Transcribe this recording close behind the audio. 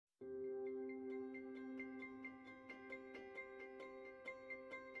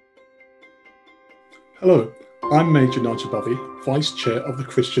Hello, I'm Major Nigel Bovey, Vice Chair of the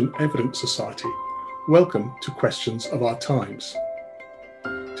Christian Evidence Society. Welcome to Questions of Our Times.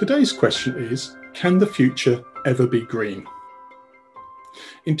 Today's question is, can the future ever be green?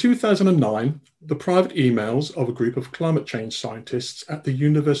 In 2009, the private emails of a group of climate change scientists at the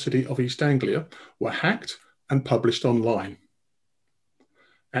University of East Anglia were hacked and published online.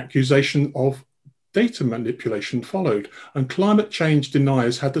 Accusation of data manipulation followed, and climate change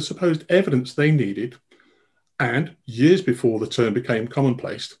deniers had the supposed evidence they needed. And years before the term became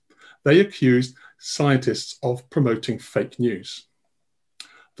commonplace, they accused scientists of promoting fake news.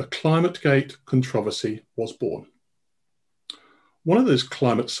 The ClimateGate controversy was born. One of those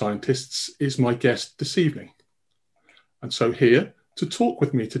climate scientists is my guest this evening. And so here to talk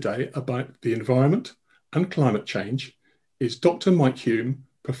with me today about the environment and climate change is Dr. Mike Hulme,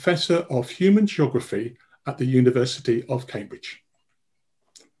 Professor of Human Geography at the University of Cambridge.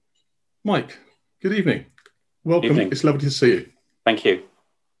 Mike, good evening. Welcome. Evening. It's lovely to see you. Thank you.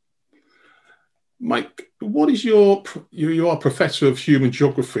 Mike, what is you are Professor of Human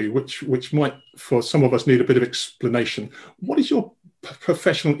Geography, which might, for some of us, need a bit of explanation. What is your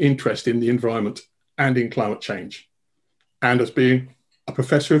professional interest in the environment and in climate change, and as being a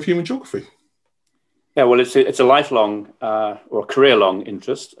Professor of Human Geography? Yeah, well, it's a lifelong or career-long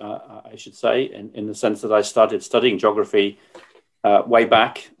interest, I should say, in the sense that I started studying geography way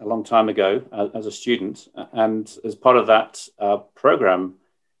back a long time ago as a student. And as part of that program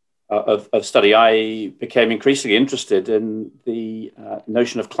of study, I became increasingly interested in the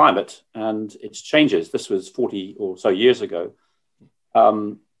notion of climate and its changes. This was 40 or so years ago.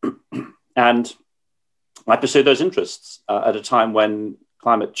 And I pursued those interests at a time when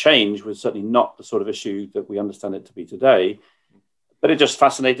climate change was certainly not the sort of issue that we understand it to be today. But it just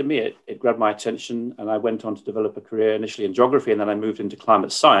fascinated me. It grabbed my attention, and I went on to develop a career initially in geography, and then I moved into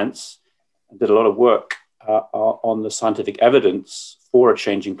climate science and did a lot of work on the scientific evidence for a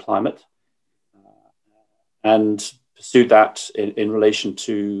changing climate, and pursued that in relation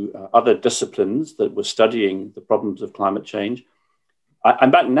to other disciplines that were studying the problems of climate change. I'm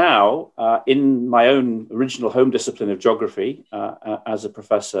back now in my own original home discipline of geography as a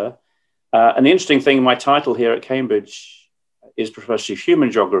professor. And the interesting thing, my title here at Cambridge is Professor of Human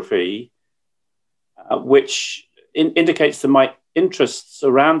Geography, which indicates that my interests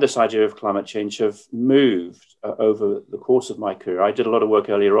around this idea of climate change have moved over the course of my career. I did a lot of work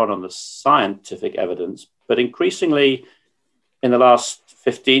earlier on the scientific evidence, but increasingly in the last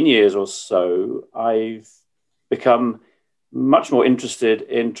 15 years or so, I've become much more interested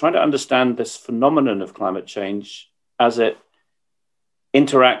in trying to understand this phenomenon of climate change as it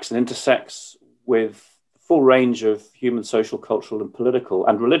interacts and intersects with the full range of human, social, cultural, and political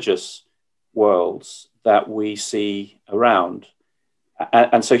and religious worlds that we see around.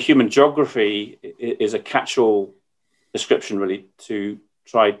 And so human geography is a catch-all description, really, to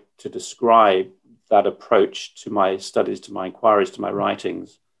try to describe that approach to my studies, to my inquiries, to my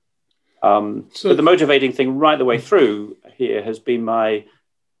writings. But the motivating thing right the way through here has been my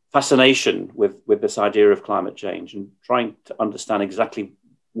fascination with this idea of climate change and trying to understand exactly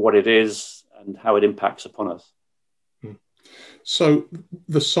what it is and how it impacts upon us. So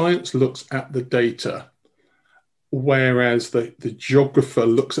the science looks at the data, whereas the geographer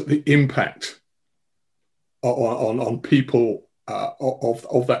looks at the impact on people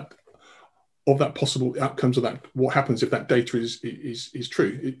of that possible outcomes of that. What happens if that data is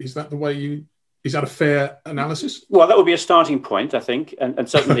true? Is that the way is that a fair analysis? Well, that would be a starting point, I think, and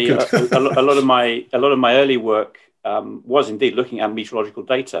certainly a lot of my early work was indeed looking at meteorological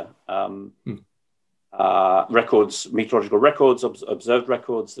data, meteorological records, observed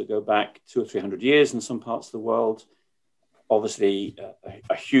records that go back 200 or 300 years in some parts of the world. Obviously,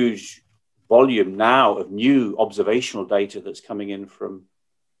 a huge volume now of new observational data that's coming in from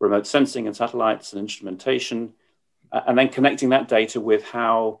remote sensing and satellites and instrumentation, and then connecting that data with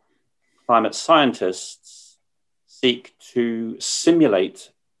how climate scientists seek to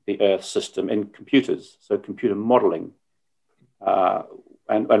simulate the Earth system in computers, so computer modeling.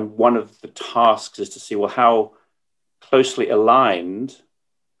 And one of the tasks is to see, well, how closely aligned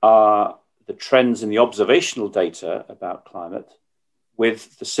are the trends in the observational data about climate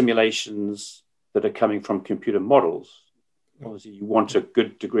with the simulations that are coming from computer models. Obviously, you want a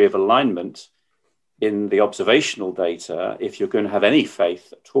good degree of alignment in the observational data if you're going to have any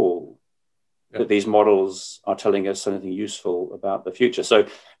faith at all that these models are telling us anything useful about the future. So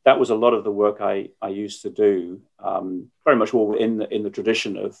that was a lot of the work I used to do, very much all in the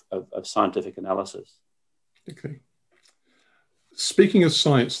tradition of scientific analysis. Okay. Speaking of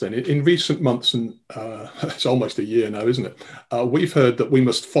science then, in recent months, and it's almost a year now, isn't it? We've heard that we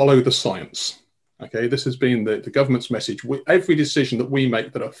must follow the science. Okay, this has been the government's message. Every decision that we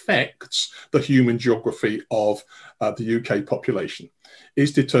make that affects the human geography of the UK population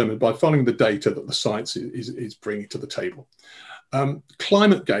is determined by following the data that the science is bringing to the table.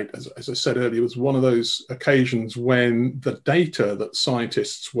 ClimateGate, as I said earlier, was one of those occasions when the data that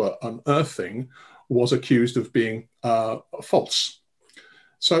scientists were unearthing was accused of being false.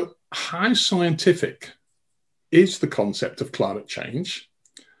 So how scientific is the concept of climate change?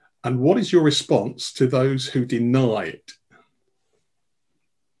 And what is your response to those who deny it?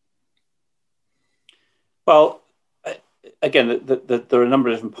 Well, again, there are a number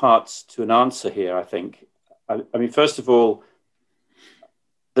of different parts to an answer here, I think. I mean, first of all,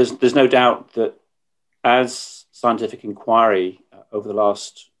 there's no doubt that as scientific inquiry over the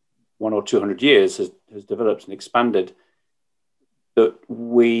last 100 or 200 years has developed and expanded, that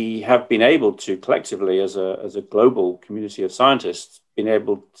we have been able to collectively, as a global community of scientists, been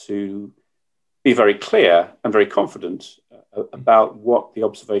able to be very clear and very confident about what the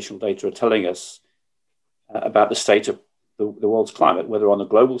observational data are telling us about the state of the world's climate, whether on a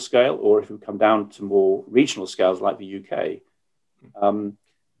global scale or if we come down to more regional scales like the UK.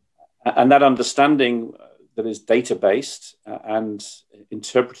 And that understanding that is data-based and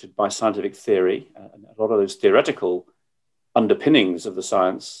interpreted by scientific theory, and a lot of those theoretical underpinnings of the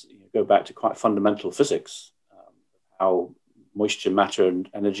science go back to quite fundamental physics, how moisture, matter, and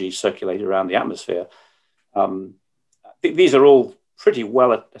energy circulate around the atmosphere. These are all pretty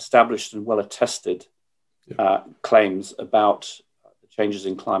well established and well attested claims about the changes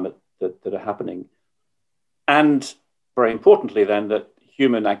in climate that are happening. And very importantly, then, that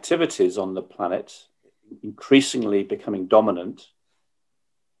human activities on the planet, increasingly becoming dominant,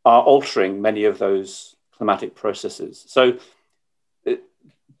 are altering many of those climatic processes. So the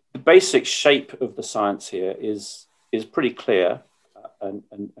basic shape of the science here is pretty clear and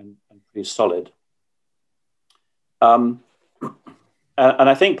pretty solid. And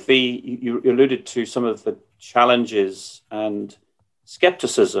I think you alluded to some of the challenges and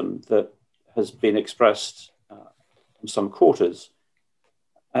skepticism that has been expressed from some quarters.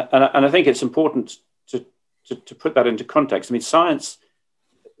 And I think it's important to put that into context. I mean, science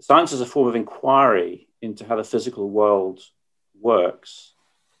is a form of inquiry into how the physical world works,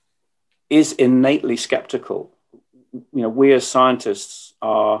 is innately skeptical. We as scientists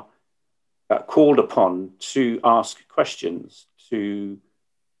are called upon to ask questions, to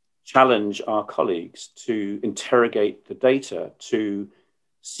challenge our colleagues, to interrogate the data, to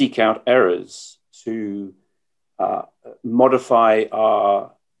seek out errors, to modify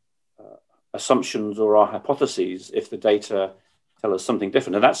our assumptions or our hypotheses if the data tell us something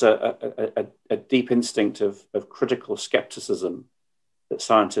different. And that's a deep instinct of critical skepticism that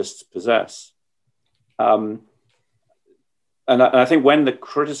scientists possess. And I think when the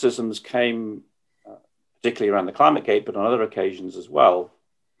criticisms came, particularly around the ClimateGate, but on other occasions as well,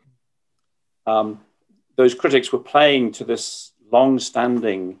 those critics were playing to this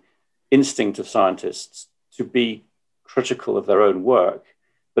long-standing instinct of scientists to be critical of their own work,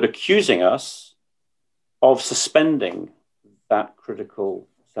 but accusing us of suspending that critical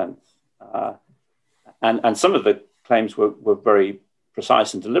sense. And some of the claims were very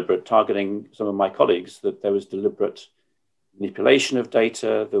precise and deliberate, targeting some of my colleagues, that there was deliberate manipulation of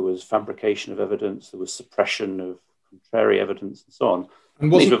data, there was fabrication of evidence, there was suppression of contrary evidence, and so on.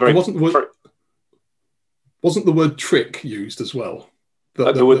 And wasn't the word trick used as well?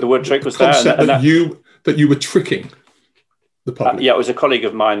 The word trick was there. Concept that you were tricking the public. Yeah, it was a colleague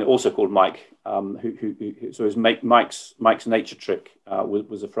of mine, also called Mike, so it was Mike's nature trick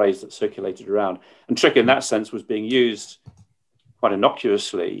was a phrase that circulated around. And trick in that sense was being used quite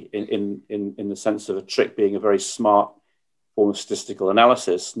innocuously in the sense of a trick being a very smart form of statistical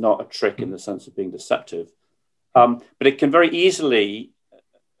analysis, not a trick in the sense of being deceptive. But it can very easily,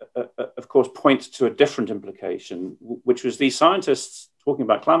 of course, point to a different implication, which was these scientists talking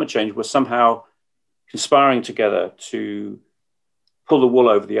about climate change were somehow conspiring together to pull the wool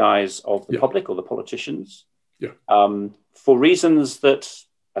over the eyes of the public or the politicians, for reasons that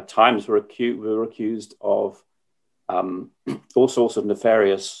at times were accused of all sorts of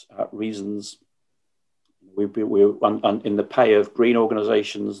nefarious reasons. We were in the pay of green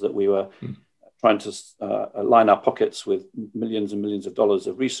organizations, that we were trying to line our pockets with millions and millions of dollars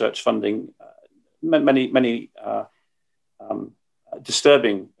of research funding, many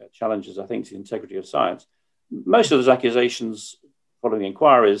disturbing challenges, I think, to the integrity of science. Most of those accusations following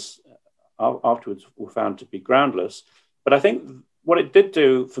inquiries afterwards were found to be groundless. But I think what it did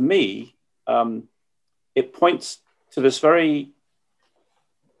do for me, it points to this very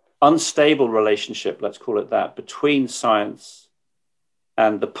unstable relationship, let's call it that, between science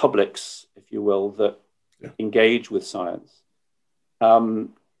and the publics, if you will, that engage with science.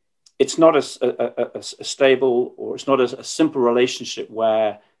 It's not a stable, or it's not a simple relationship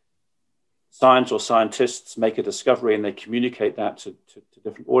where science or scientists make a discovery and they communicate that to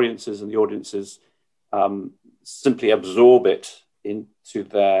different audiences, and the audiences simply absorb it into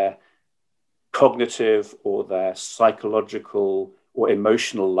their cognitive or their psychological or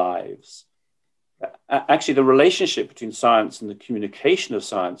emotional lives. Actually, the relationship between science and the communication of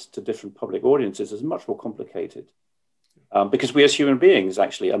science to different public audiences is much more complicated, because we as human beings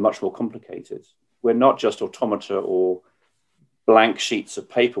actually are much more complicated. We're not just automata or blank sheets of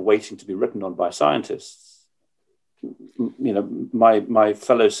paper waiting to be written on by scientists. You know, my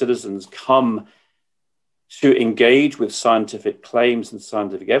fellow citizens come to engage with scientific claims and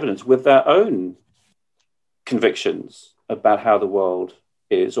scientific evidence with their own convictions about how the world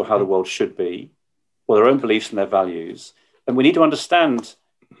is or how the world should be, or their own beliefs and their values. And we need to understand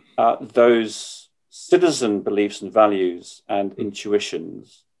those citizen beliefs and values and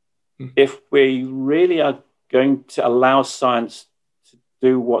intuitions if we really are going to allow science to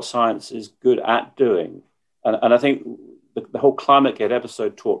do what science is good at doing. And I think the whole ClimateGate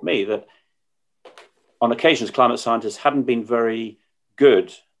episode taught me that on occasions, climate scientists hadn't been very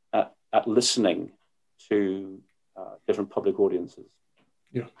good at listening to different public audiences.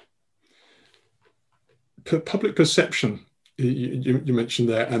 Yeah. Public perception, you mentioned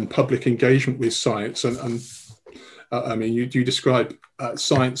there, and public engagement with science. And I mean, you describe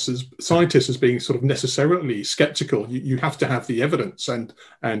scientists as being sort of necessarily skeptical. You have to have the evidence, and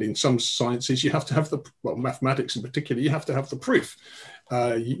in some sciences, you have to have mathematics in particular, you have to have the proof.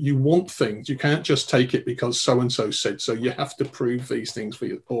 You want things. You can't just take it because so-and-so said so. You have to prove these things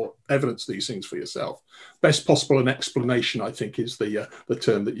or evidence these things for yourself. Best possible explanation, I think, is the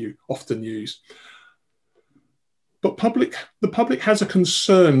term that you often use. But the public has a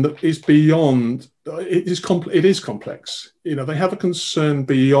concern that is beyond, it is complex. You know, they have a concern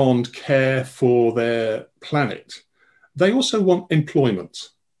beyond care for their planet. They also want employment.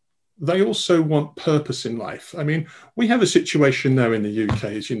 They also want purpose in life. I mean, we have a situation now in the UK,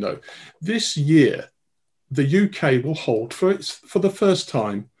 as you know. This year, the UK will hold for the first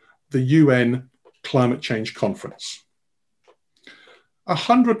time the UN Climate Change Conference.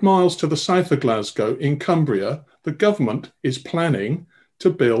 100 miles to the south of Glasgow in Cumbria, the government is planning to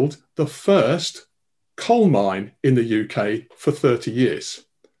build the first coal mine in the UK for 30 years.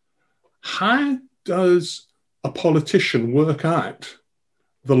 How does a politician work out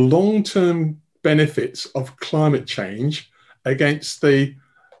the long-term benefits of climate change against the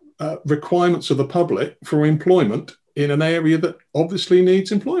requirements of the public for employment in an area that obviously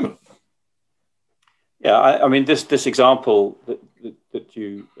needs employment? Yeah, I mean, this example that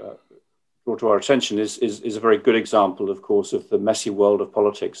you brought to our attention is a very good example, of course, of the messy world of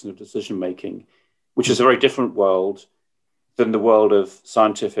politics and of decision-making, which is a very different world than the world of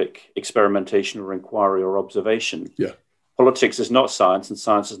scientific experimentation or inquiry or observation. Yeah. Politics is not science and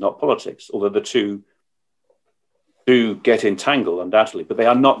science is not politics, although the two do get entangled, undoubtedly, but they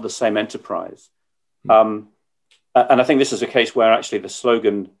are not the same enterprise. And I think this is a case where actually the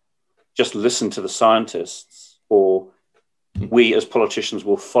slogan, just listen to the scientists, or we as politicians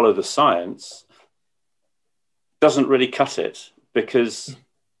will follow the science, doesn't really cut it, because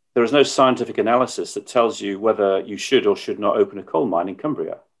there is no scientific analysis that tells you whether you should or should not open a coal mine in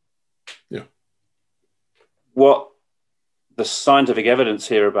Cumbria. Yeah. What the scientific evidence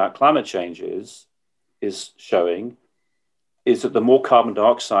here about climate change is showing is that the more carbon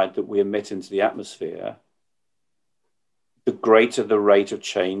dioxide that we emit into the atmosphere, the greater the rate of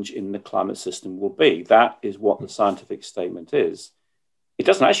change in the climate system will be. That is what the scientific statement is. It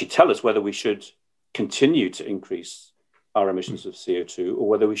doesn't actually tell us whether we should continue to increase our emissions of CO2 or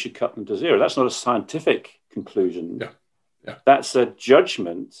whether we should cut them to zero. That's not a scientific conclusion. Yeah. Yeah. That's a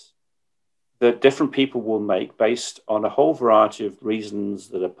judgment that different people will make based on a whole variety of reasons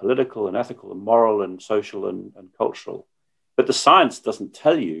that are political and ethical and moral and social and cultural. But the science doesn't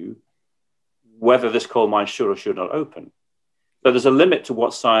tell you whether this coal mine should or should not open. So there's a limit to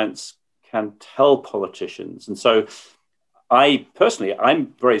what science can tell politicians. And so I'm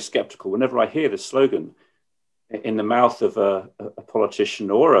very skeptical whenever I hear this slogan in the mouth of a politician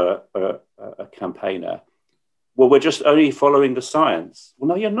or a campaigner. Well, we're just only following the science. Well,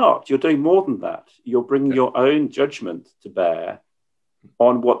 no, you're not. You're doing more than that. You're bringing your own judgment to bear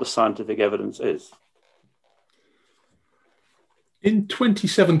on what the scientific evidence is. In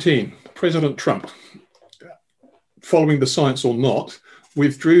 2017, President Trump, following the science or not,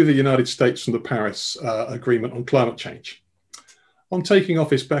 withdrew the United States from the Paris Agreement on climate change. On taking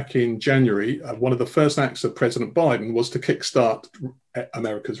office back in January, one of the first acts of President Biden was to kickstart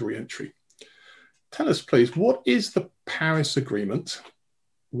America's re-entry. Tell us, please, what is the Paris Agreement?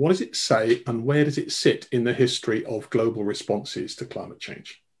 What does it say, and where does it sit in the history of global responses to climate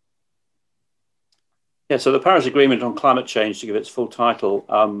change? Yeah, so the Paris Agreement on climate change, to give its full title,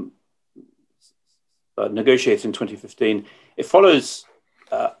 negotiated in 2015. It follows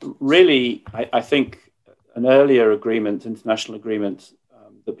really, I think, an earlier agreement, international agreement,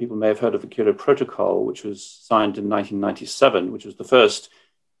 that people may have heard of, the Kyoto Protocol, which was signed in 1997, which was the first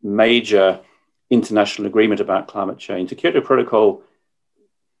major international agreement about climate change. The Kyoto Protocol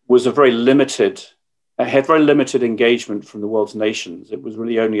was had very limited engagement from the world's nations. It was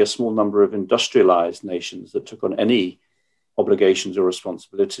really only a small number of industrialized nations that took on any obligations or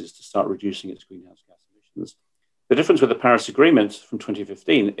responsibilities to start reducing its greenhouse gas emissions. The difference with the Paris Agreement from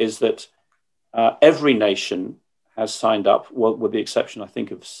 2015 is that every nation has signed up, well, with the exception, I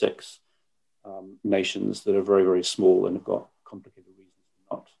think, of 6 nations that are very, very small and have got complicated reasons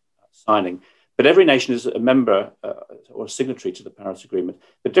for not signing. But every nation is a member or a signatory to the Paris Agreement.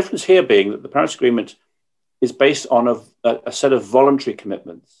 The difference here being that the Paris Agreement is based on a set of voluntary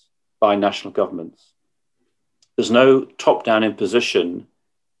commitments by national governments. There's no top-down imposition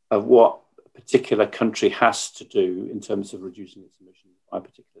of what a particular country has to do in terms of reducing its emissions by a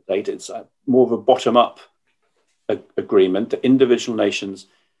particular date. It's more of a bottom-up agreement that individual nations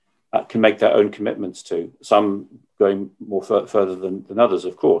can make their own commitments to, some going more further than others,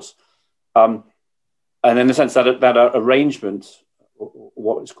 of course. And in the sense that that arrangement, or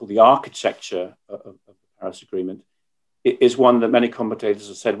what is called the architecture of the Paris Agreement, is one that many commentators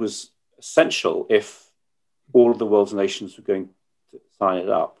have said was essential if all of the world's nations were going to sign it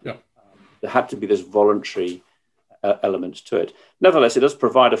up. Yeah. There had to be this voluntary element to it. Nevertheless, it does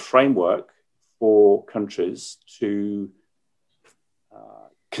provide a framework for countries to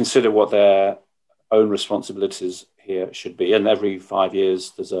consider what their own responsibilities here should be. And every 5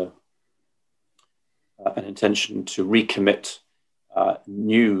 years, there's an intention to recommit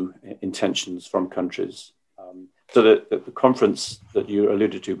new intentions from countries. So the conference that you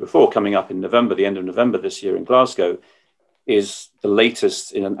alluded to before, coming up in November, the end of November this year in Glasgow, is the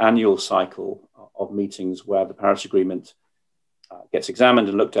latest in an annual cycle of meetings where the Paris Agreement gets examined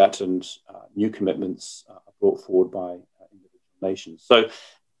and looked at, and new commitments are brought forward by individual nations. So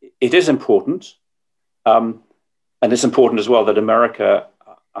it is important. And it's important as well that America,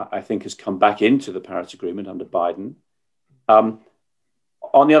 I think, has come back into the Paris Agreement under Biden. On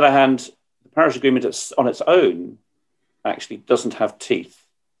the other hand, the Paris Agreement on its own actually doesn't have teeth.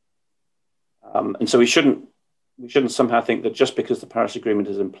 And so we shouldn't somehow think that just because the Paris Agreement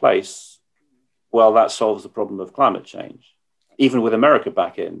is in place, well, that solves the problem of climate change. Even with America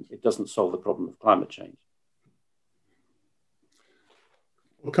back in, it doesn't solve the problem of climate change.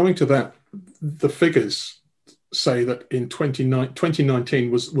 Well, coming to that, the figures say that in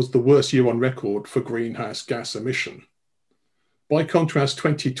 2019 was the worst year on record for greenhouse gas emission. By contrast,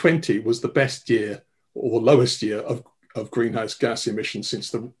 2020 was the best year or the lowest year of greenhouse gas emissions since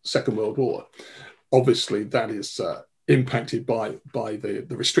the Second World War. Obviously, that is impacted by the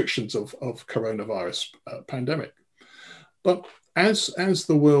restrictions of coronavirus pandemic. But as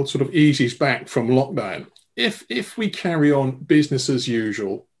the world sort of eases back from lockdown, if we carry on business as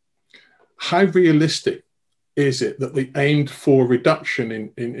usual, how realistic is it that the aimed for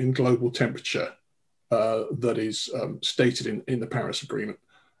reduction in global temperature that is stated in the Paris Agreement,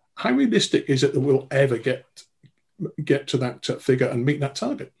 how realistic is it that we'll ever get to that figure and meet that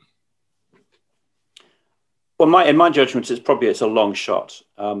target? Well, in my judgment, it's a long shot.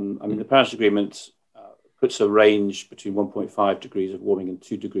 I mean, the Paris Agreement puts a range between 1.5 degrees of warming and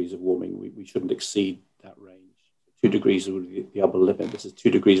 2 degrees of warming. We shouldn't exceed that range. 2 degrees would be the upper limit. This is 2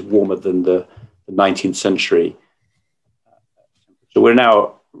 degrees warmer than the 19th century. So we're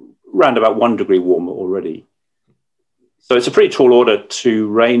now around about 1 degree warmer already. So it's a pretty tall order to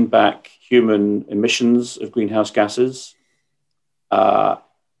rein back human emissions of greenhouse gases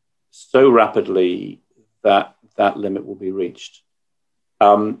so rapidly that that limit will be reached.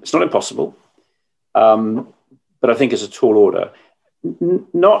 It's not impossible, but I think it's a tall order.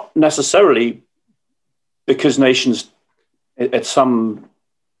 Not necessarily because nations at some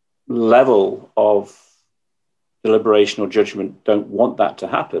level of deliberation or judgment don't want that to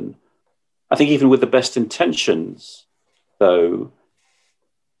happen. I think even with the best intentions, though,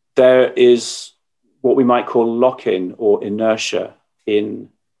 there is what we might call lock-in or inertia in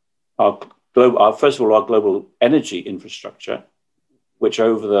our first of all, our global energy infrastructure, which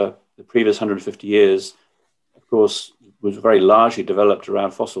over the previous 150 years, of course, was very largely developed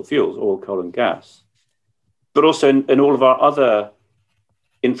around fossil fuels, oil, coal, and gas. But also in all of our other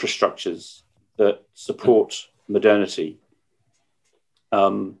infrastructures that support modernity,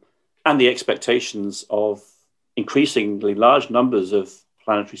 and the expectations of increasingly large numbers of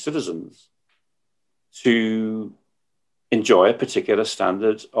planetary citizens to enjoy a particular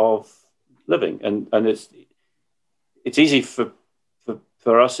standard of living. And it's easy for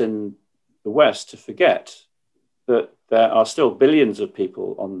us in the West to forget that there are still billions of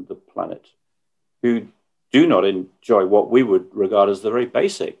people on the planet who do not enjoy what we would regard as the very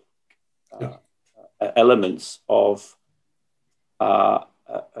basic elements of a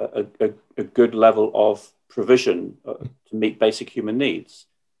good level of provision to meet basic human needs,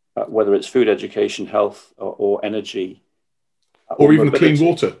 whether it's food, education, health, or energy, or even mobility. Clean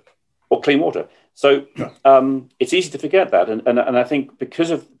water. Or clean water. So it's easy to forget that, and I think because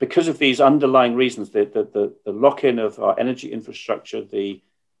of these underlying reasons, the lock-in of our energy infrastructure, the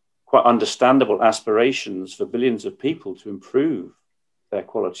quite understandable aspirations for billions of people to improve their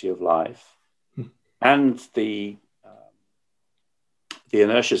quality of life, and the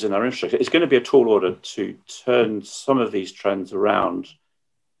inertias in our infrastructure, it's going to be a tall order to turn some of these trends around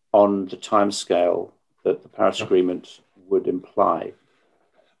on the timescale that the Paris Agreement would imply.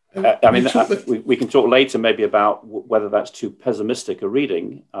 I mean, we can talk later maybe about whether that's too pessimistic a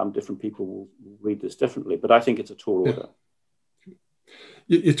reading. Different people will read this differently, but I think it's a tall order.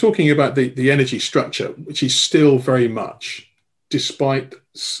 You're talking about the energy structure, which is still very much, despite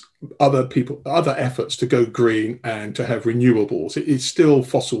other efforts to go green and to have renewables, it's still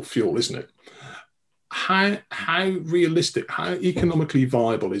fossil fuel, isn't it? How realistic, how economically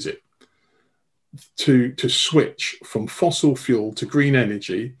viable is it to switch from fossil fuel to green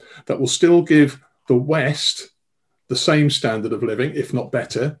energy that will still give the West the same standard of living, if not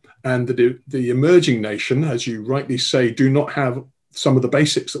better, and the emerging nation, as you rightly say, do not have some of the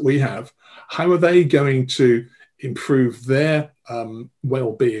basics that we have? How are they going to improve their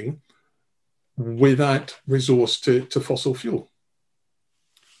well-being without resource to fossil fuel?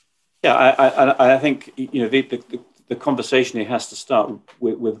 Yeah, I think the conversation here has to start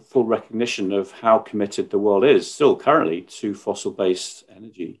with full recognition of how committed the world is still currently to fossil-based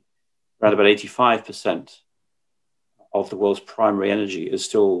energy. Around about 85% of the world's primary energy is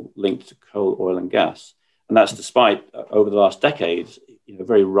still linked to coal, oil, and gas. And that's despite, over the last decade,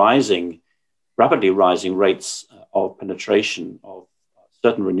 very rapidly rising rates of penetration of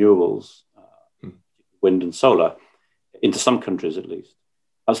certain renewables, wind and solar, into some countries at least.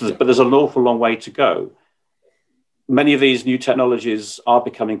 But there's an awful long way to go. Many of these new technologies are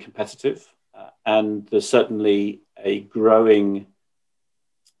becoming competitive, and there's certainly a growing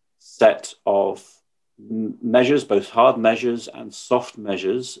set of measures, both hard measures and soft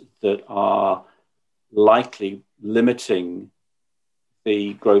measures, that are likely limiting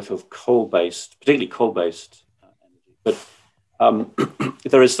the growth of coal-based, particularly coal-based energy. But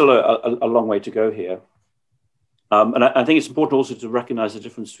there is still a long way to go here. And I think it's important also to recognize the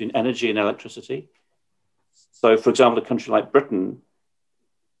difference between energy and electricity. So, for example, a country like Britain,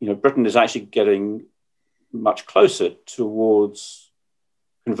 Britain is actually getting much closer towards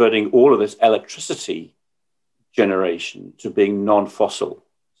converting all of its electricity generation to being non-fossil.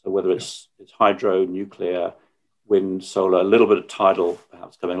 So whether it's hydro, nuclear, wind, solar, a little bit of tidal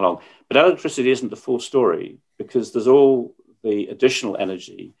perhaps coming along. But electricity isn't the full story, because there's all the additional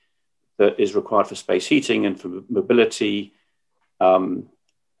energy that is required for space heating and for mobility,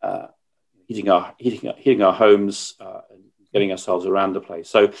 heating our homes, and getting ourselves around the place.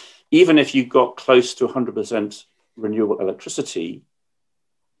 So even if you got close to 100% renewable electricity,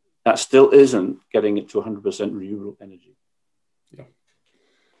 that still isn't getting it to 100% renewable energy. Yeah.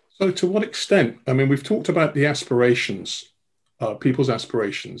 So to what extent, I mean, we've talked about the aspirations, people's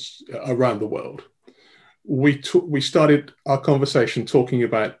aspirations around the world. We started our conversation talking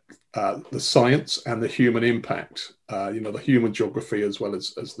about the science and the human impact, the human geography as well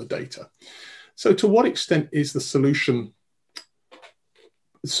as the data. So to what extent is the solution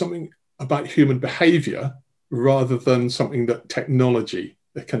something about human behavior rather than something that technology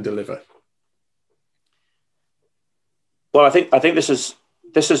that can deliver? Well, I think this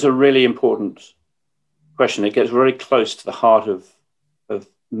is a really important question. It gets very close to the heart of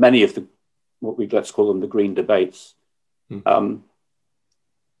many of the, let's call them the green debates.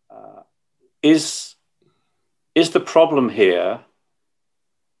 Is the problem here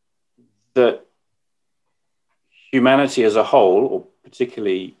that humanity as a whole, or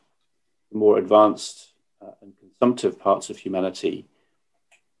particularly the more advanced and consumptive parts of humanity,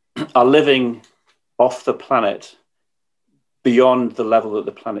 are living off the planet beyond the level that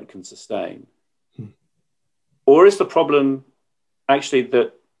the planet can sustain? Or is the problem actually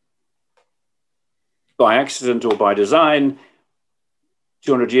that by accident or by design,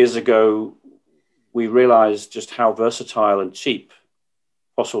 200 years ago, we realized just how versatile and cheap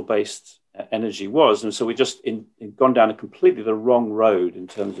fossil-based energy was. And so we just gone down a completely the wrong road in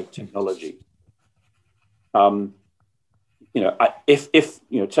terms of technology. Take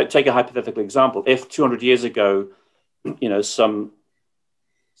a hypothetical example. If 200 years ago, some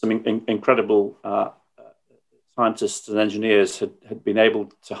incredible scientists and engineers had been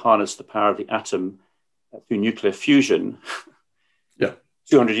able to harness the power of the atom through nuclear fusion,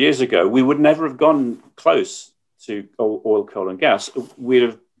 200 years ago, we would never have gone close to oil, coal, and gas. We'd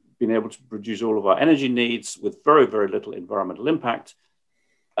have been able to produce all of our energy needs with very, very little environmental impact.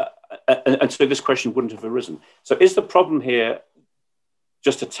 And so this question wouldn't have arisen. So is the problem here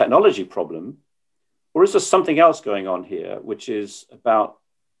just a technology problem, or is there something else going on here, which is about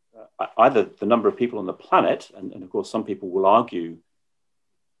either the number of people on the planet, and of course some people will argue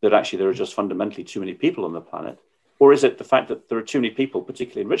that actually there are just fundamentally too many people on the planet, or is it the fact that there are too many people,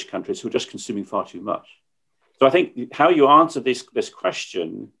 particularly in rich countries, who are just consuming far too much? So I think how you answer this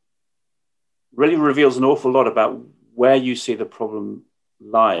question really reveals an awful lot about where you see the problem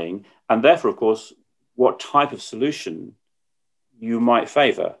lying, and therefore, of course, what type of solution you might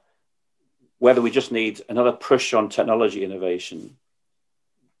favor. Whether we just need another push on technology innovation,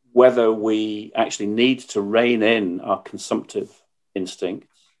 whether we actually need to rein in our consumptive instincts,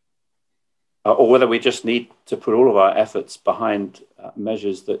 or whether we just need to put all of our efforts behind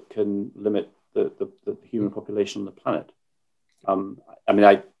measures that can limit the human population on the planet. I'm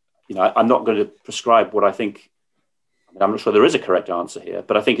not going to prescribe what I think. I'm not sure there is a correct answer here,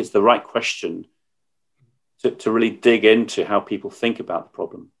 but I think it's the right question to really dig into how people think about the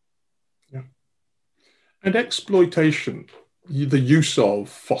problem. Yeah. And exploitation, the use of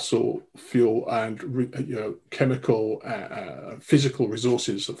fossil fuel and chemical, physical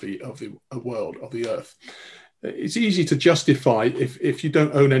resources of the world, of the earth. It's easy to justify if you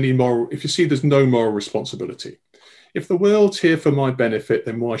don't own any moral, if you see there's no moral responsibility. If the world's here for my benefit,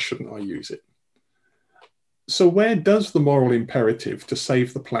 then why shouldn't I use it? So where does the moral imperative to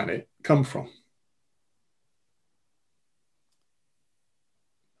save the planet come from?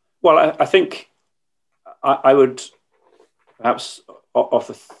 Well, I think I would perhaps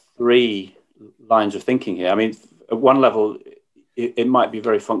offer three lines of thinking here. I mean, at one level, it might be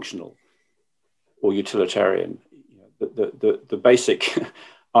very functional or utilitarian. The basic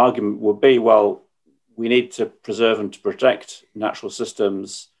argument would be, well, we need to preserve and to protect natural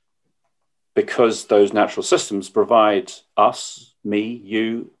systems because those natural systems provide us, me,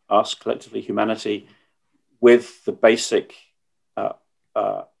 you, us, collectively, humanity, with the basic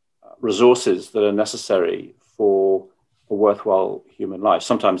resources that are necessary for a worthwhile human life.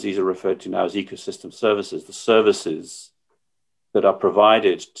 Sometimes these are referred to now as ecosystem services, the services that are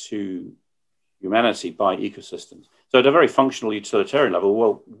provided to humanity by ecosystems. So at a very functional utilitarian level,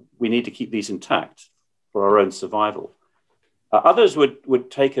 well, we need to keep these intact for our own survival. Others would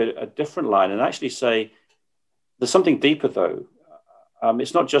take a different line and actually say, there's something deeper though.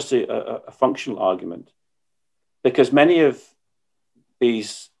 It's not just a functional argument, because many of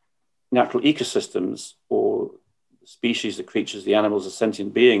these natural ecosystems, or the species, the creatures, the animals, the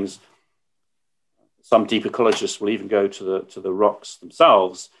sentient beings, some deep ecologists will even go to the rocks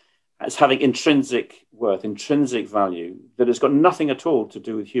themselves as having intrinsic worth, intrinsic value that has got nothing at all to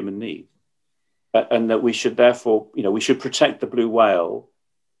do with human need. And that we should therefore, we should protect the blue whale,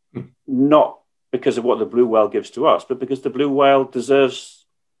 not because of what the blue whale gives to us, but because the blue whale deserves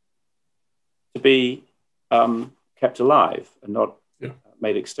to be kept alive and not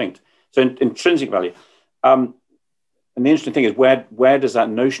made extinct. So intrinsic value. And the interesting thing is, where does that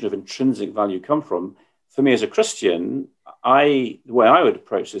notion of intrinsic value come from? For me as a Christian, the way I would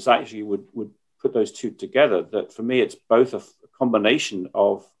approach this actually would put those two together, that for me it's both a combination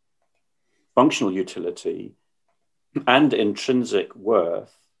of functional utility and intrinsic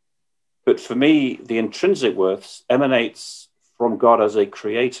worth. But for me, the intrinsic worth emanates from God as a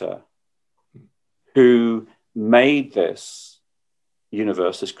creator who made this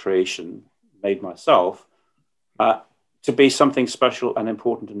universe, this creation, made myself, to be something special and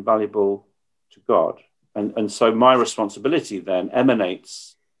important and valuable to God. And so my responsibility then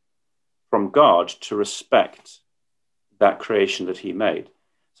emanates from God to respect that creation that he made.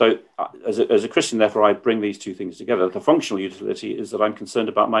 So as a Christian, therefore, I bring these two things together. The functional utility is that I'm concerned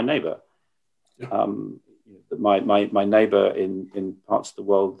about my neighbor. My neighbor in parts of the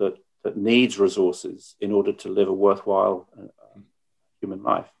world that needs resources in order to live a worthwhile human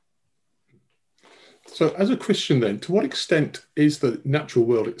life. So as a Christian then, to what extent is the natural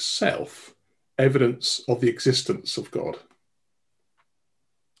world itself evidence of the existence of God?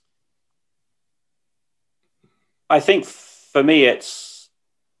 I think for me, it's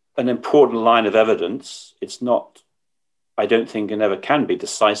an important line of evidence. It's not, I don't think, and never can be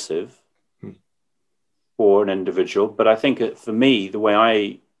decisive for an individual. But I think for me, the way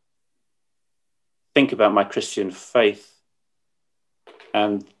I think about my Christian faith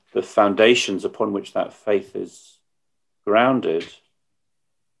and the foundations upon which that faith is grounded,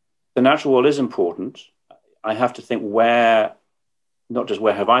 the natural world is important. I have to think where, not just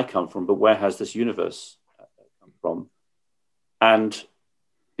where have I come from, but where has this universe come from? And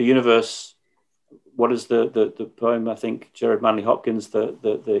the universe, what is the poem, I think, Gerard Manley Hopkins,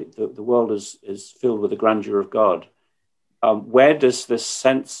 the world is filled with the grandeur of God. Where does this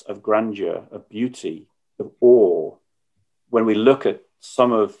sense of grandeur, of beauty, of awe, when we look at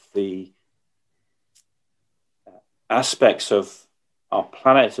some of the aspects of our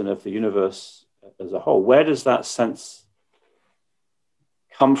planet and of the universe as a whole, where does that sense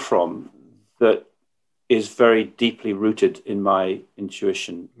come from that is very deeply rooted in my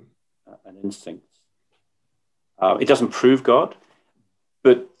intuition and instincts? It doesn't prove God,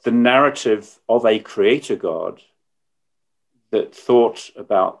 but the narrative of a creator God that thought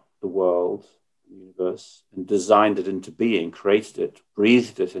about the world, the universe, and designed it into being, created it,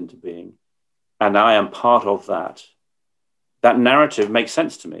 breathed it into being, and I am part of that. That narrative makes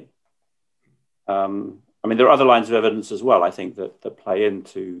sense to me. I mean, there are other lines of evidence as well, I think, that play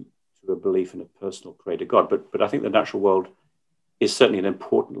into a belief in a personal creator God. But I think the natural world is certainly an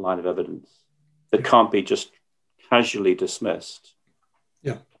important line of evidence that can't be just casually dismissed.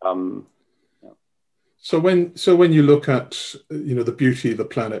 Yeah. Yeah. So when you look at the beauty of the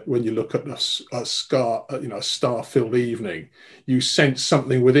planet, when you look at a star-filled evening, you sense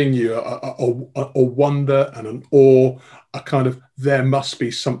something within you, a wonder and an awe, a kind of, there must be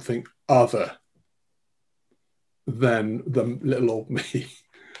something other than the little old me.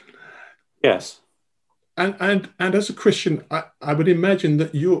 Yes. And as a Christian, I would imagine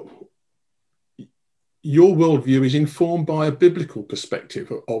that your worldview is informed by a biblical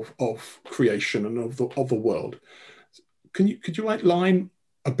perspective of creation and of the world. Could you outline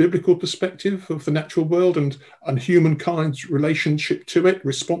a biblical perspective of the natural world and humankind's relationship to it,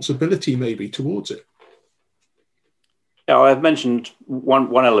 responsibility maybe towards it? Yeah, I've mentioned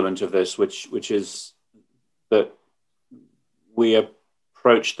one element of this, which is that we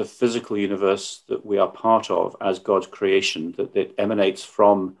approach the physical universe that we are part of as God's creation, that it emanates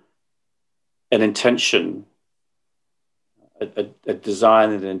from an intention, a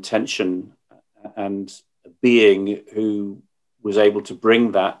design and an intention, and a being who was able to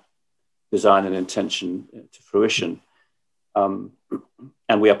bring that design and intention to fruition. And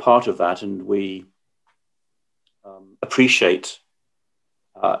we are part of that, and we appreciate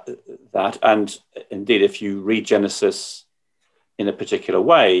that. And indeed, if you read Genesis in a particular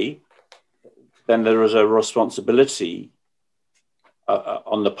way, then there is a responsibility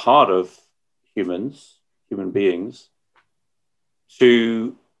on the part of human beings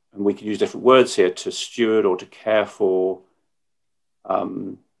to, and we can use different words here, to steward or to care for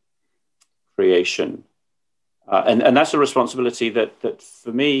creation. And that's a responsibility that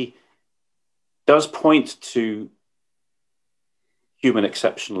for me does point to human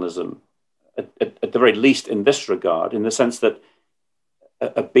exceptionalism, at the very least in this regard, in the sense that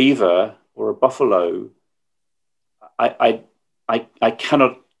a beaver or a buffalo, I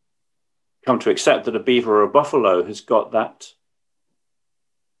cannot come to accept that a beaver or a buffalo has got that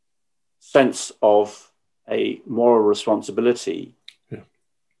sense of a moral responsibility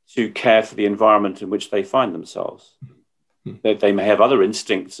to care for the environment in which they find themselves. They may have other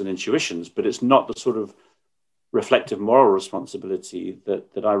instincts and intuitions, but it's not the sort of reflective moral responsibility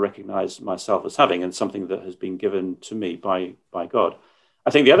that I recognize myself as having, and something that has been given to me by God. I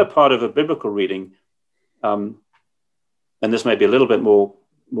think the other part of a biblical reading, and this may be a little bit more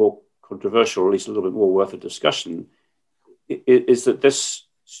controversial, or at least a little bit more worth a discussion, is that this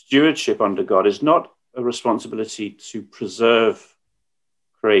stewardship under God is not a responsibility to preserve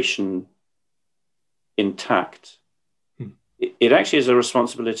creation intact. It actually is a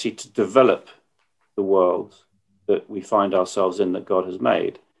responsibility to develop the world that we find ourselves in, that God has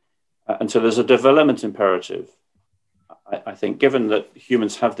made. And so there's a development imperative. I think, given that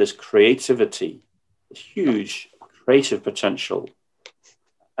humans have this creativity, this huge creative potential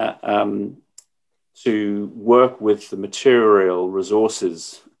to work with the material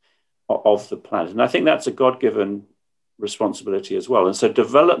resources of the planet. And I think that's a God-given responsibility as well. And so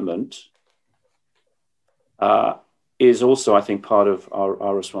development is also, I think, part of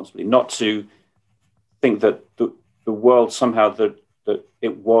our responsibility, not to think that the world somehow that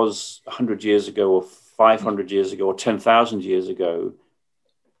it was 100 years ago or 500 years ago or 10,000 years ago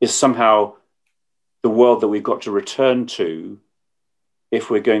is somehow the world that we've got to return to if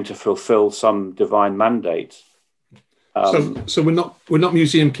we're going to fulfill some divine mandate. So we're not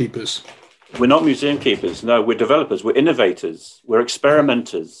museum keepers. We're not museum keepers. No, we're developers. We're innovators. We're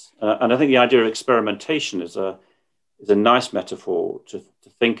experimenters. And I think the idea of experimentation is a nice metaphor to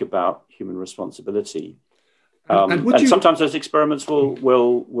think about human responsibility. And sometimes those experiments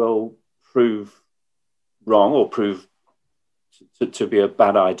will prove wrong or prove to be a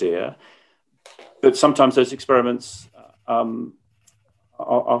bad idea. But sometimes those experiments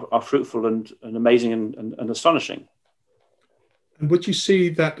are fruitful and amazing and astonishing. And would you see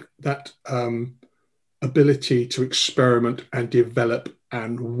that ability to experiment and develop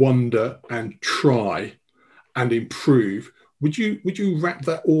and wonder and try and improve? Would you wrap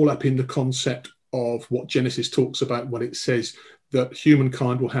that all up in the concept of what Genesis talks about when it says that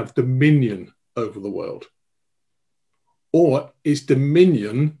humankind will have dominion over the world? Or is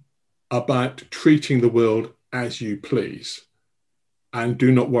dominion about treating the world as you please and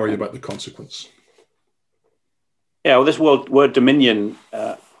do not worry about the consequence? Yeah, well, this word dominion,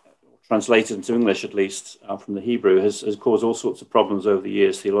 translated into English at least from the Hebrew, has caused all sorts of problems over the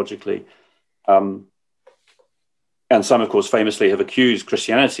years theologically. And some, of course, famously have accused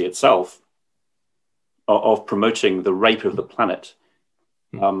Christianity itself of promoting the rape of the planet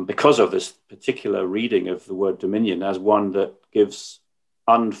because of this particular reading of the word dominion as one that gives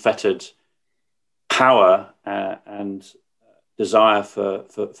unfettered power and desire for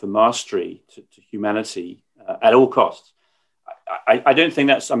mastery to humanity at all costs. I don't think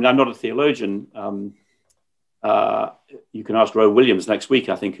that's, I mean, I'm not a theologian. You can ask Roe Williams next week,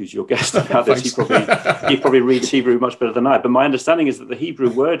 I think, who's your guest about this. He probably reads Hebrew much better than I. But my understanding is that the Hebrew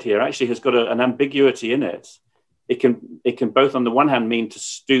word here actually has got an ambiguity in it. It can both, on the one hand, mean to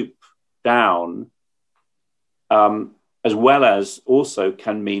stoop down, as well as also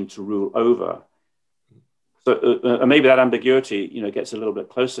can mean to rule over. So maybe that ambiguity, gets a little bit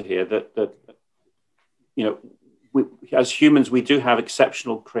closer here. That as humans, we do have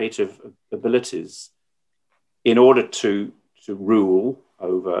exceptional creative abilities in order to rule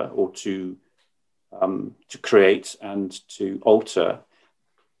over or to create and to alter.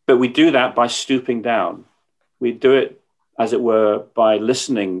 But we do that by stooping down. We do it, as it were, by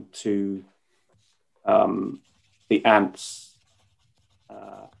listening to the ants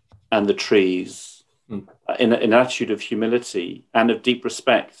and the trees in an attitude of humility and of deep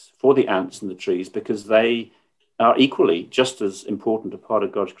respect for the ants and the trees, because they are equally just as important a part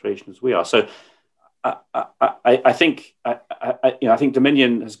of God's creation as we are. So I think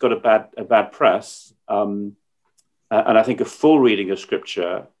dominion has got a bad press, and I think a full reading of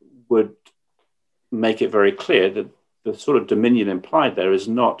Scripture would make it very clear that the sort of dominion implied there is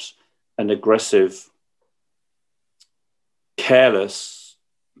not an aggressive, careless,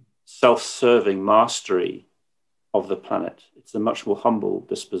 self-serving mastery of the planet. It's a much more humble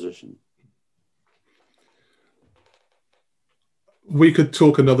disposition. We could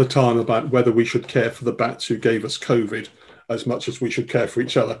talk another time about whether we should care for the bats who gave us COVID as much as we should care for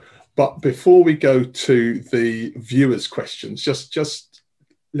each other. But before we go to the viewers' questions, just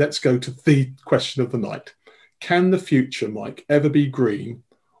let's go to the question of the night. Can the future, Mike, ever be green,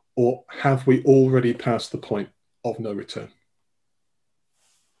 or have we already passed the point of no return?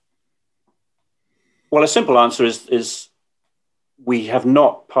 Well, a simple answer is we have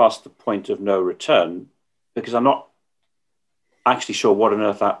not passed the point of no return, because I'm not actually sure what on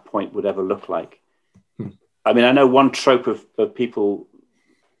earth that point would ever look like. I mean, I know one trope of people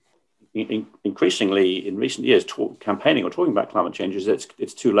increasingly in recent years campaigning or talking about climate change is that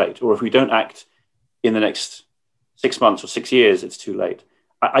it's too late, or if we don't act in the next 6 months or 6 years, it's too late.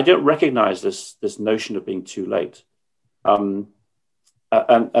 I don't recognize this notion of being too late. And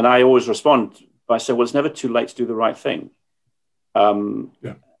I always respond by saying, well, it's never too late to do the right thing. And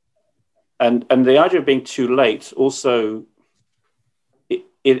the idea of being too late also,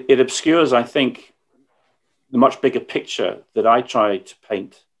 it obscures, I think, the much bigger picture that I try to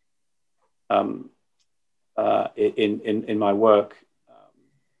paint in my work,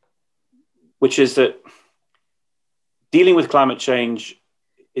 which is that dealing with climate change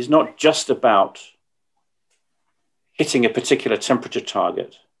is not just about hitting a particular temperature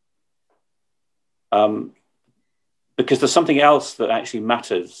target, because there's something else that actually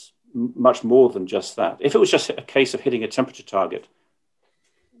matters much more than just that. If it was just a case of hitting a temperature target,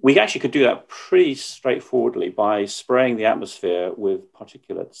 we actually could do that pretty straightforwardly by spraying the atmosphere with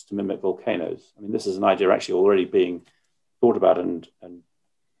particulates to mimic volcanoes. I mean, this is an idea actually already being thought about and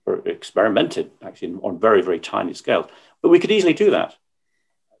experimented actually on very, very tiny scales. But we could easily do that.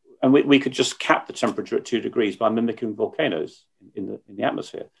 And we could just cap the temperature at 2 degrees by mimicking volcanoes in the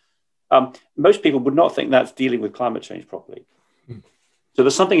atmosphere. Most people would not think that's dealing with climate change properly. So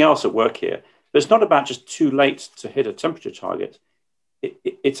there's something else at work here. But it's not about just too late to hit a temperature target.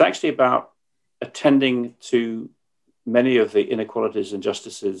 It's actually about attending to many of the inequalities,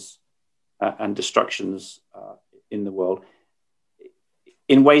 injustices, and destructions in the world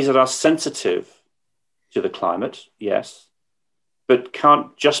in ways that are sensitive to the climate, yes, but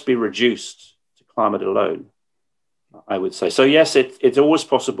can't just be reduced to climate alone, I would say. So yes, it's always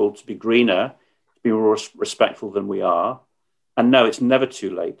possible to be greener, to be more respectful than we are. And no, it's never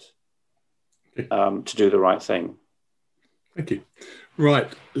too late to do the right thing. Thank you.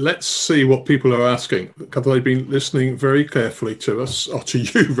 Right, let's see what people are asking, because they've been listening very carefully to us, or to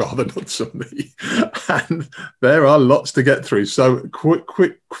you rather, not to me. And there are lots to get through. So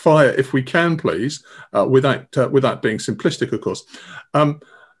quick fire, if we can, please, without being simplistic, of course.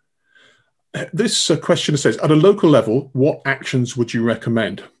 This questioner says, at a local level, what actions would you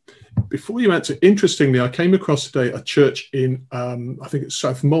recommend? Before you answer, interestingly, I came across today a church in, I think it's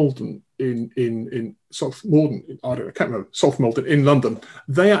South Malden, in South Malden, I can't remember, South Malden in London.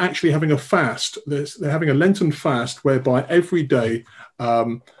 They are actually having a fast. They're having a Lenten fast whereby every day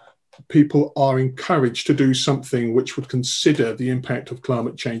people are encouraged to do something which would consider the impact of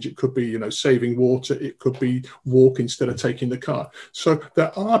climate change. It could be, saving water. It could be walk instead of taking the car. So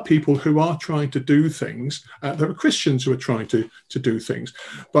there are people who are trying to do things. There are Christians who are trying to do things.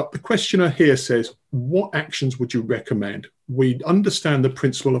 But the questioner here says, what actions would you recommend? We understand the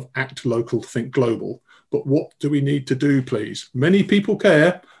principle of act local, think global. But what do we need to do, please? Many people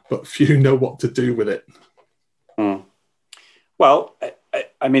care, but few know what to do with it. Well,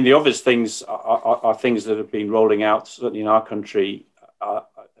 I mean, the obvious things are things that have been rolling out, certainly in our country. I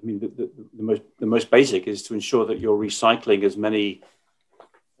mean, the most basic is to ensure that you're recycling as many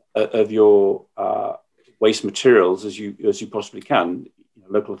of your waste materials as you possibly can.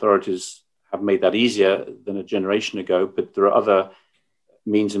 Local authorities have made that easier than a generation ago, but there are other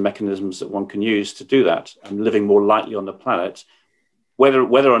means and mechanisms that one can use to do that. And living more lightly on the planet, whether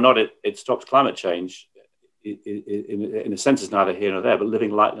or not it stops climate change, in a sense, is neither here nor there. But living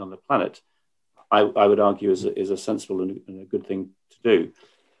lightly on the planet, I would argue, is a sensible and a good thing to do.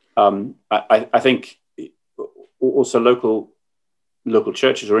 I think also local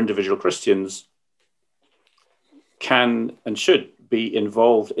churches or individual Christians can and should be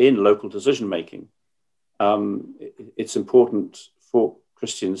involved in local decision making. It's important for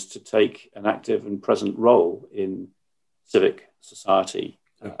Christians to take an active and present role in civic society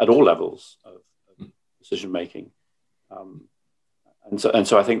at all levels of decision making, and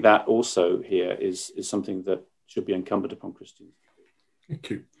so I think that also here is something that should be incumbent upon Christians.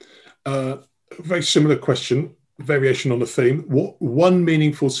 Thank you. A very similar question, variation on the theme. What one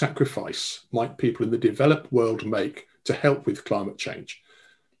meaningful sacrifice might people in the developed world make to help with climate change?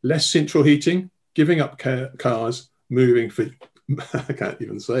 Less central heating, giving up cars, moving for I can't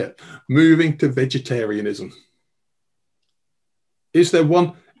even say it. Moving to vegetarianism. Is there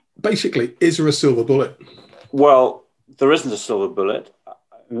one? Basically, is there a silver bullet? Well, there isn't a silver bullet.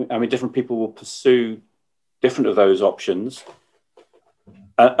 I mean, different people will pursue different of those options.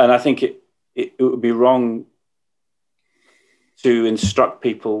 And I think it would be wrong to instruct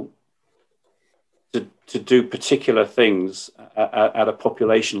people to do particular things at a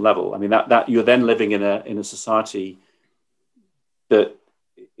population level. I mean, that you're then living in a society that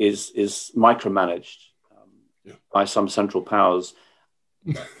is micromanaged by some central powers.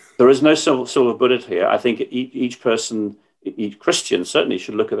 There is no silver bullet here. I think each person, each Christian certainly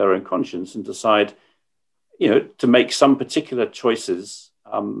should look at their own conscience and decide, to make some particular choices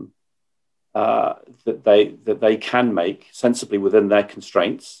that they can make sensibly within their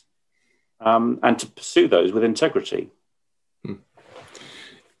constraints, and to pursue those with integrity.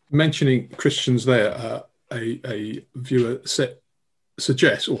 Mentioning Christians there, a viewer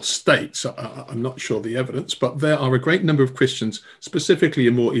suggests or states, I'm not sure the evidence, but there are a great number of Christians, specifically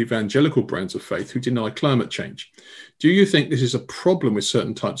in more evangelical brands of faith, who deny climate change. Do you think this is a problem with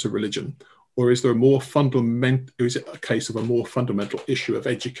certain types of religion, or is there is it a case of a more fundamental issue of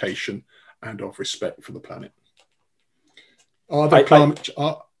education and of respect for the planet?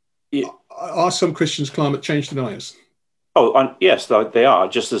 Are some Christians climate change deniers? Oh, yes, they are,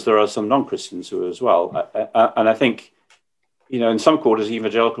 just as there are some non-Christians who are as well. And I think, in some quarters,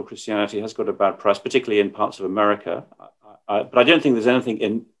 evangelical Christianity has got a bad press, particularly in parts of America. But I don't think there's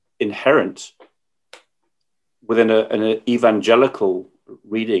anything inherent within an evangelical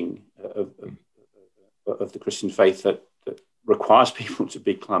reading of the Christian faith that requires people to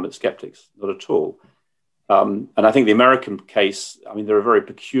be climate skeptics, not at all. And I think the American case, I mean, there are very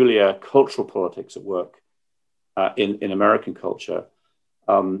peculiar cultural politics at work in American culture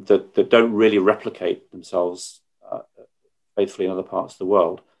that don't really replicate themselves faithfully in other parts of the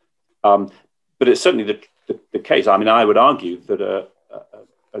world. But it's certainly the case. I mean, I would argue that a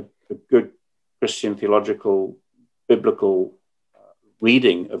good Christian theological, biblical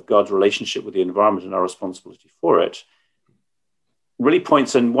reading of God's relationship with the environment and our responsibility for it really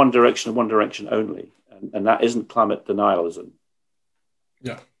points in one direction and one direction only. And that isn't climate denialism.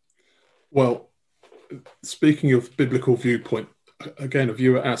 Yeah. Well, speaking of biblical viewpoint, again, a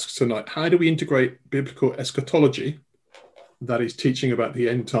viewer asks tonight, how do we integrate biblical eschatology, that is teaching about the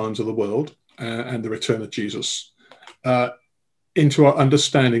end times of the world and the return of Jesus, into our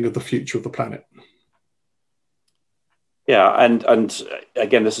understanding of the future of the planet? Yeah, and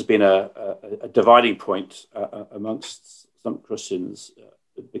again, this has been a dividing point amongst some Christians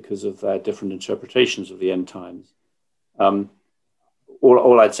because of their different interpretations of the end times.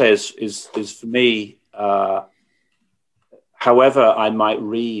 All I'd say is for me, however I might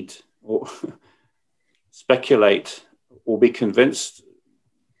read or speculate or be convinced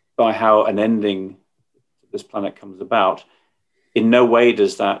by how an ending to this planet comes about, in no way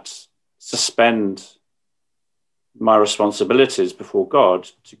does that suspend my responsibilities before God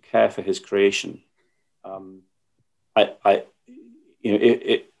to care for His creation. If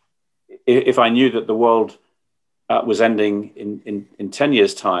I knew that the world was ending in 10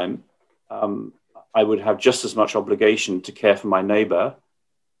 years' time, I would have just as much obligation to care for my neighbor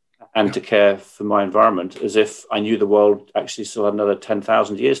and to care for my environment as if I knew the world actually still had another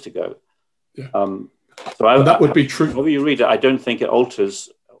 10,000 years to go. Yeah. So that would be true. However you read it, I don't think it alters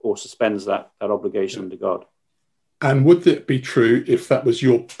or suspends that obligation to God. And would it be true if that was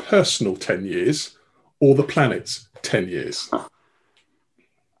your personal 10 years or the planet's 10 years?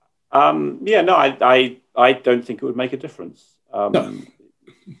 I don't think it would make a difference. No.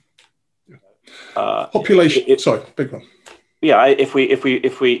 Population. Sorry, big one. Yeah, if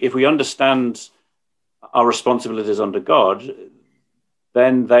we understand our responsibilities under God,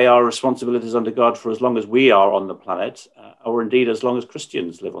 then they are responsibilities under God for as long as we are on the planet, or indeed as long as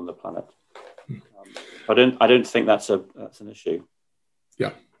Christians live on the planet. I don't think that's an issue.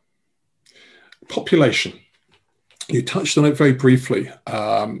 Yeah. Population. You touched on it very briefly,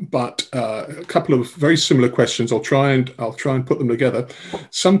 but a couple of very similar questions. I'll try and put them together.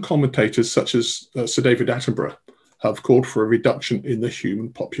 Some commentators, such as Sir David Attenborough, have called for a reduction in the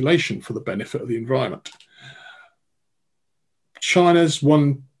human population for the benefit of the environment. China's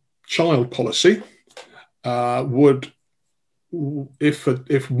one-child policy would,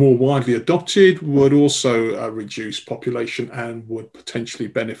 if more widely adopted, would also reduce population and would potentially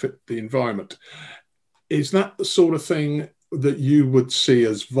benefit the environment. Is that the sort of thing that you would see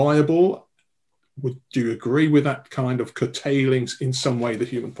as viable? Do you agree with that kind of curtailing in some way the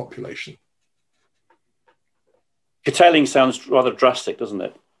human population? Curtailing sounds rather drastic, doesn't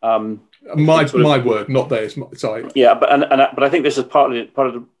it? My word, not theirs. Sorry. Yeah, but I think this is part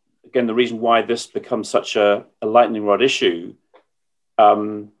of again the reason why this becomes such a lightning rod issue,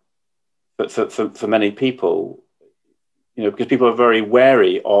 but for many people, because people are very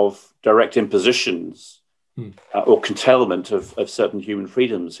wary of direct impositions or curtailment of certain human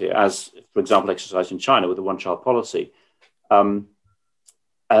freedoms here, as, for example, exercised in China with the one-child policy. I'm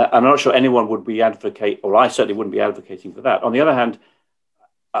not sure anyone would be or I certainly wouldn't be advocating for that. On the other hand,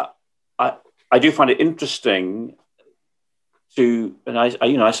 I do find it interesting and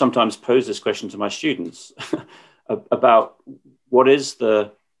I sometimes pose this question to my students about what is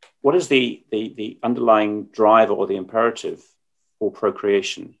the underlying driver or the imperative for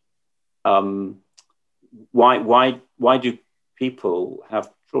procreation. Why do people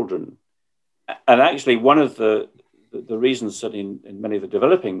have children? And actually, one of the reasons that in many of the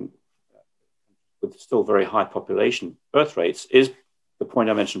developing, with still very high population birth rates, is the point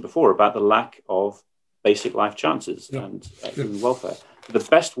I mentioned before about the lack of basic life chances and human welfare. The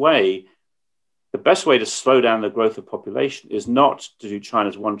best way to slow down the growth of population is not to do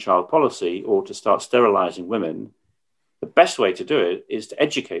China's one-child policy or to start sterilizing women. The best way to do it is to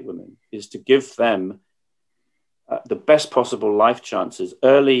educate women, is to give them the best possible life chances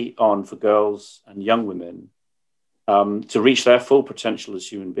early on for girls and young women to reach their full potential as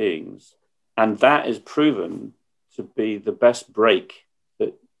human beings. And that is proven to be the best brake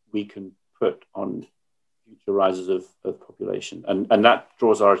that we can put on future rises of population. And that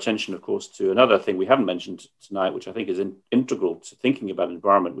draws our attention, of course, to another thing we haven't mentioned tonight, which I think is integral to thinking about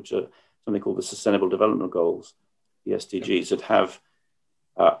environment, which are something called the Sustainable Development Goals, the SDGs, that have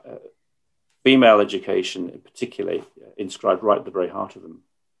female education particularly inscribed right at the very heart of them.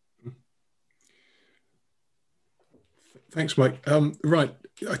 Thanks, Mike. Right.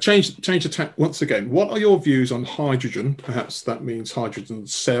 change the tack once again. What are your views on hydrogen? Perhaps that means hydrogen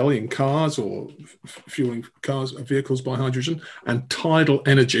cell in cars or fueling cars, vehicles by hydrogen, and tidal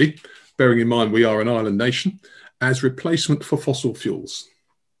energy, bearing in mind we are an island nation, as replacement for fossil fuels.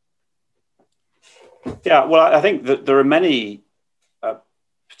 Yeah, well, I think that there are many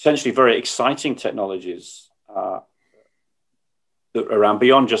potentially very exciting technologies around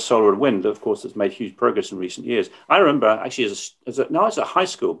beyond just solar and wind. Of course, has made huge progress in recent years. I remember actually as a high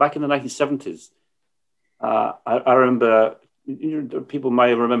school back in the 1970s. I remember, people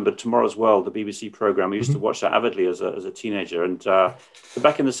may remember Tomorrow's World, the BBC program. I used to watch that avidly as a teenager. And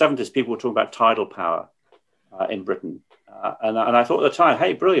back in the 70s, people were talking about tidal power in Britain. And I thought at the time,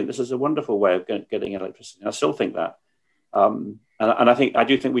 hey, brilliant, this is a wonderful way of getting electricity. And I still think that. And I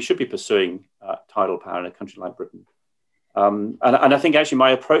do think we should be pursuing tidal power in a country like Britain. And I think actually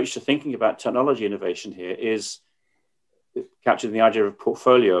my approach to thinking about technology innovation here is capturing the idea of a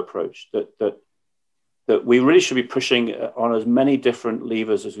portfolio approach, that we really should be pushing on as many different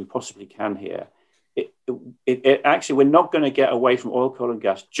levers as we possibly can here. Actually, we're not going to get away from oil, coal, and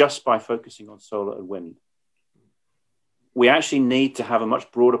gas just by focusing on solar and wind. We actually need to have a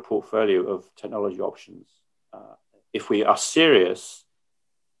much broader portfolio of technology options if we are serious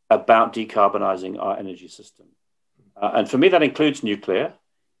about decarbonizing our energy system. And for me, that includes nuclear,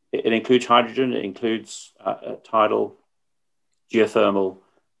 it includes hydrogen, it includes tidal, geothermal,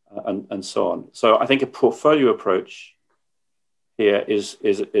 and so on. So I think a portfolio approach here is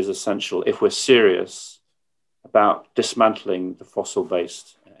essential if we're serious about dismantling the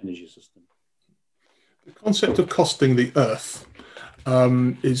fossil-based energy system. The concept of costing the earth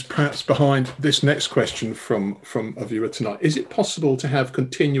is perhaps behind this next question from a viewer tonight. Is it possible to have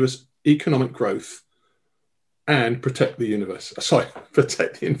continuous economic growth and protect the universe? Sorry,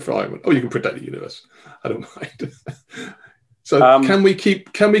 protect the environment. Oh, you can protect the universe. I don't mind. So can we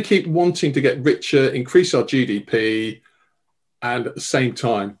keep wanting to get richer, increase our GDP, and at the same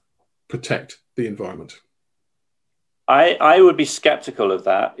time protect the environment? I would be skeptical of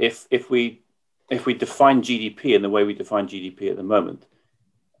that if we define GDP in the way we define GDP at the moment,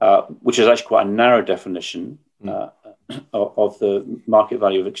 which is actually quite a narrow definition of the market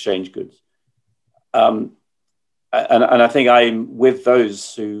value of exchange goods. And I think I'm with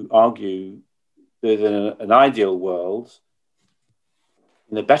those who argue that in an ideal world,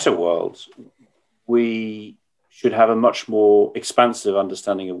 in a better world, we should have a much more expansive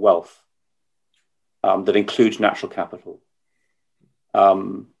understanding of wealth that includes natural capital.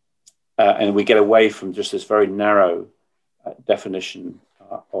 And we get away from just this very narrow definition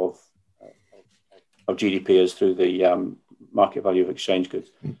of GDP as through the market value of exchange goods.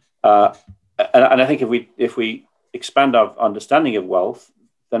 And I think if we expand our understanding of wealth,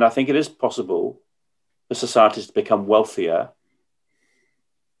 then I think it is possible for societies to become wealthier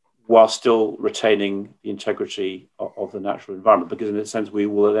while still retaining the integrity of the natural environment, because in a sense we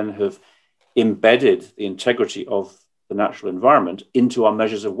will then have embedded the integrity of the natural environment into our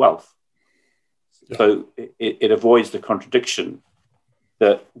measures of wealth. Yeah. So it avoids the contradiction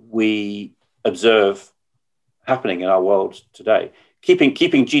that we observe happening in our world today. Keeping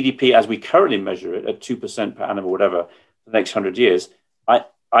GDP as we currently measure it at 2% per annum or whatever for the next 100 years,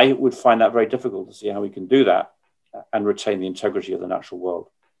 I would find that very difficult to see how we can do that and retain the integrity of the natural world.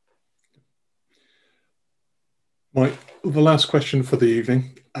 Mike, the last question for the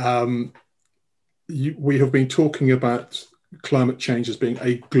evening. We have been talking about climate change as being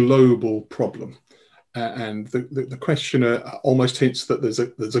a global problem. And the questioner almost hints that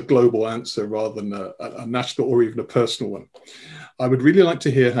there's a global answer rather than a national or even a personal one. I would really like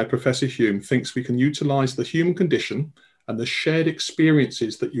to hear how Professor Hulme thinks we can utilize the human condition and the shared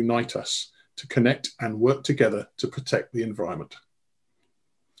experiences that unite us to connect and work together to protect the environment.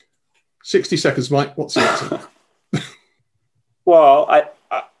 60 seconds, Mike. What's the answer? Well,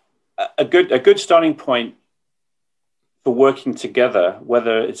 a good starting point for working together,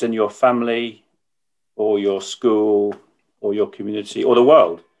 whether it's in your family or your school or your community or the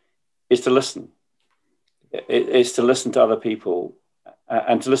world, is to listen. It's to listen to other people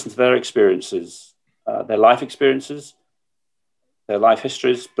and to listen to their experiences, their life experiences, their life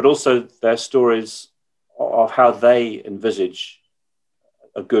histories, but also their stories of how they envisage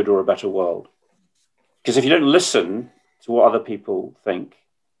a good or a better world. Because if you don't listen to what other people think,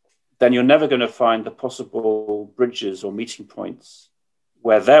 then you're never going to find the possible bridges or meeting points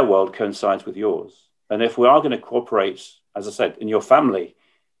where their world coincides with yours. And if we are going to cooperate, as I said, in your family,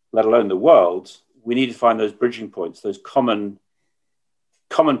 let alone the world, we need to find those bridging points, those common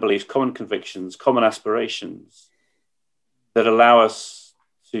beliefs, common convictions, common aspirations that allow us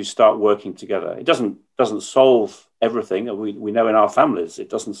to start working together. It doesn't solve everything. We know in our families it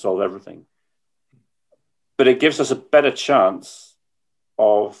doesn't solve everything, but it gives us a better chance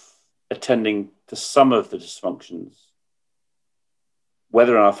of attending to some of the dysfunctions,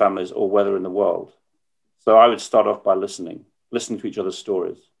 whether in our families or whether in the world. So I would start off by listening to each other's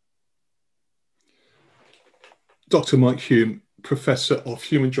stories. Dr. Mike Hulme, Professor of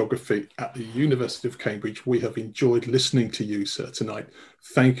Human Geography at the University of Cambridge, we have enjoyed listening to you, sir, tonight.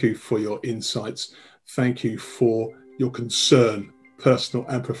 Thank you for your insights. Thank you for your concern, personal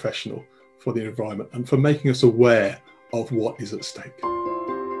and professional, for the environment and for making us aware of what is at stake.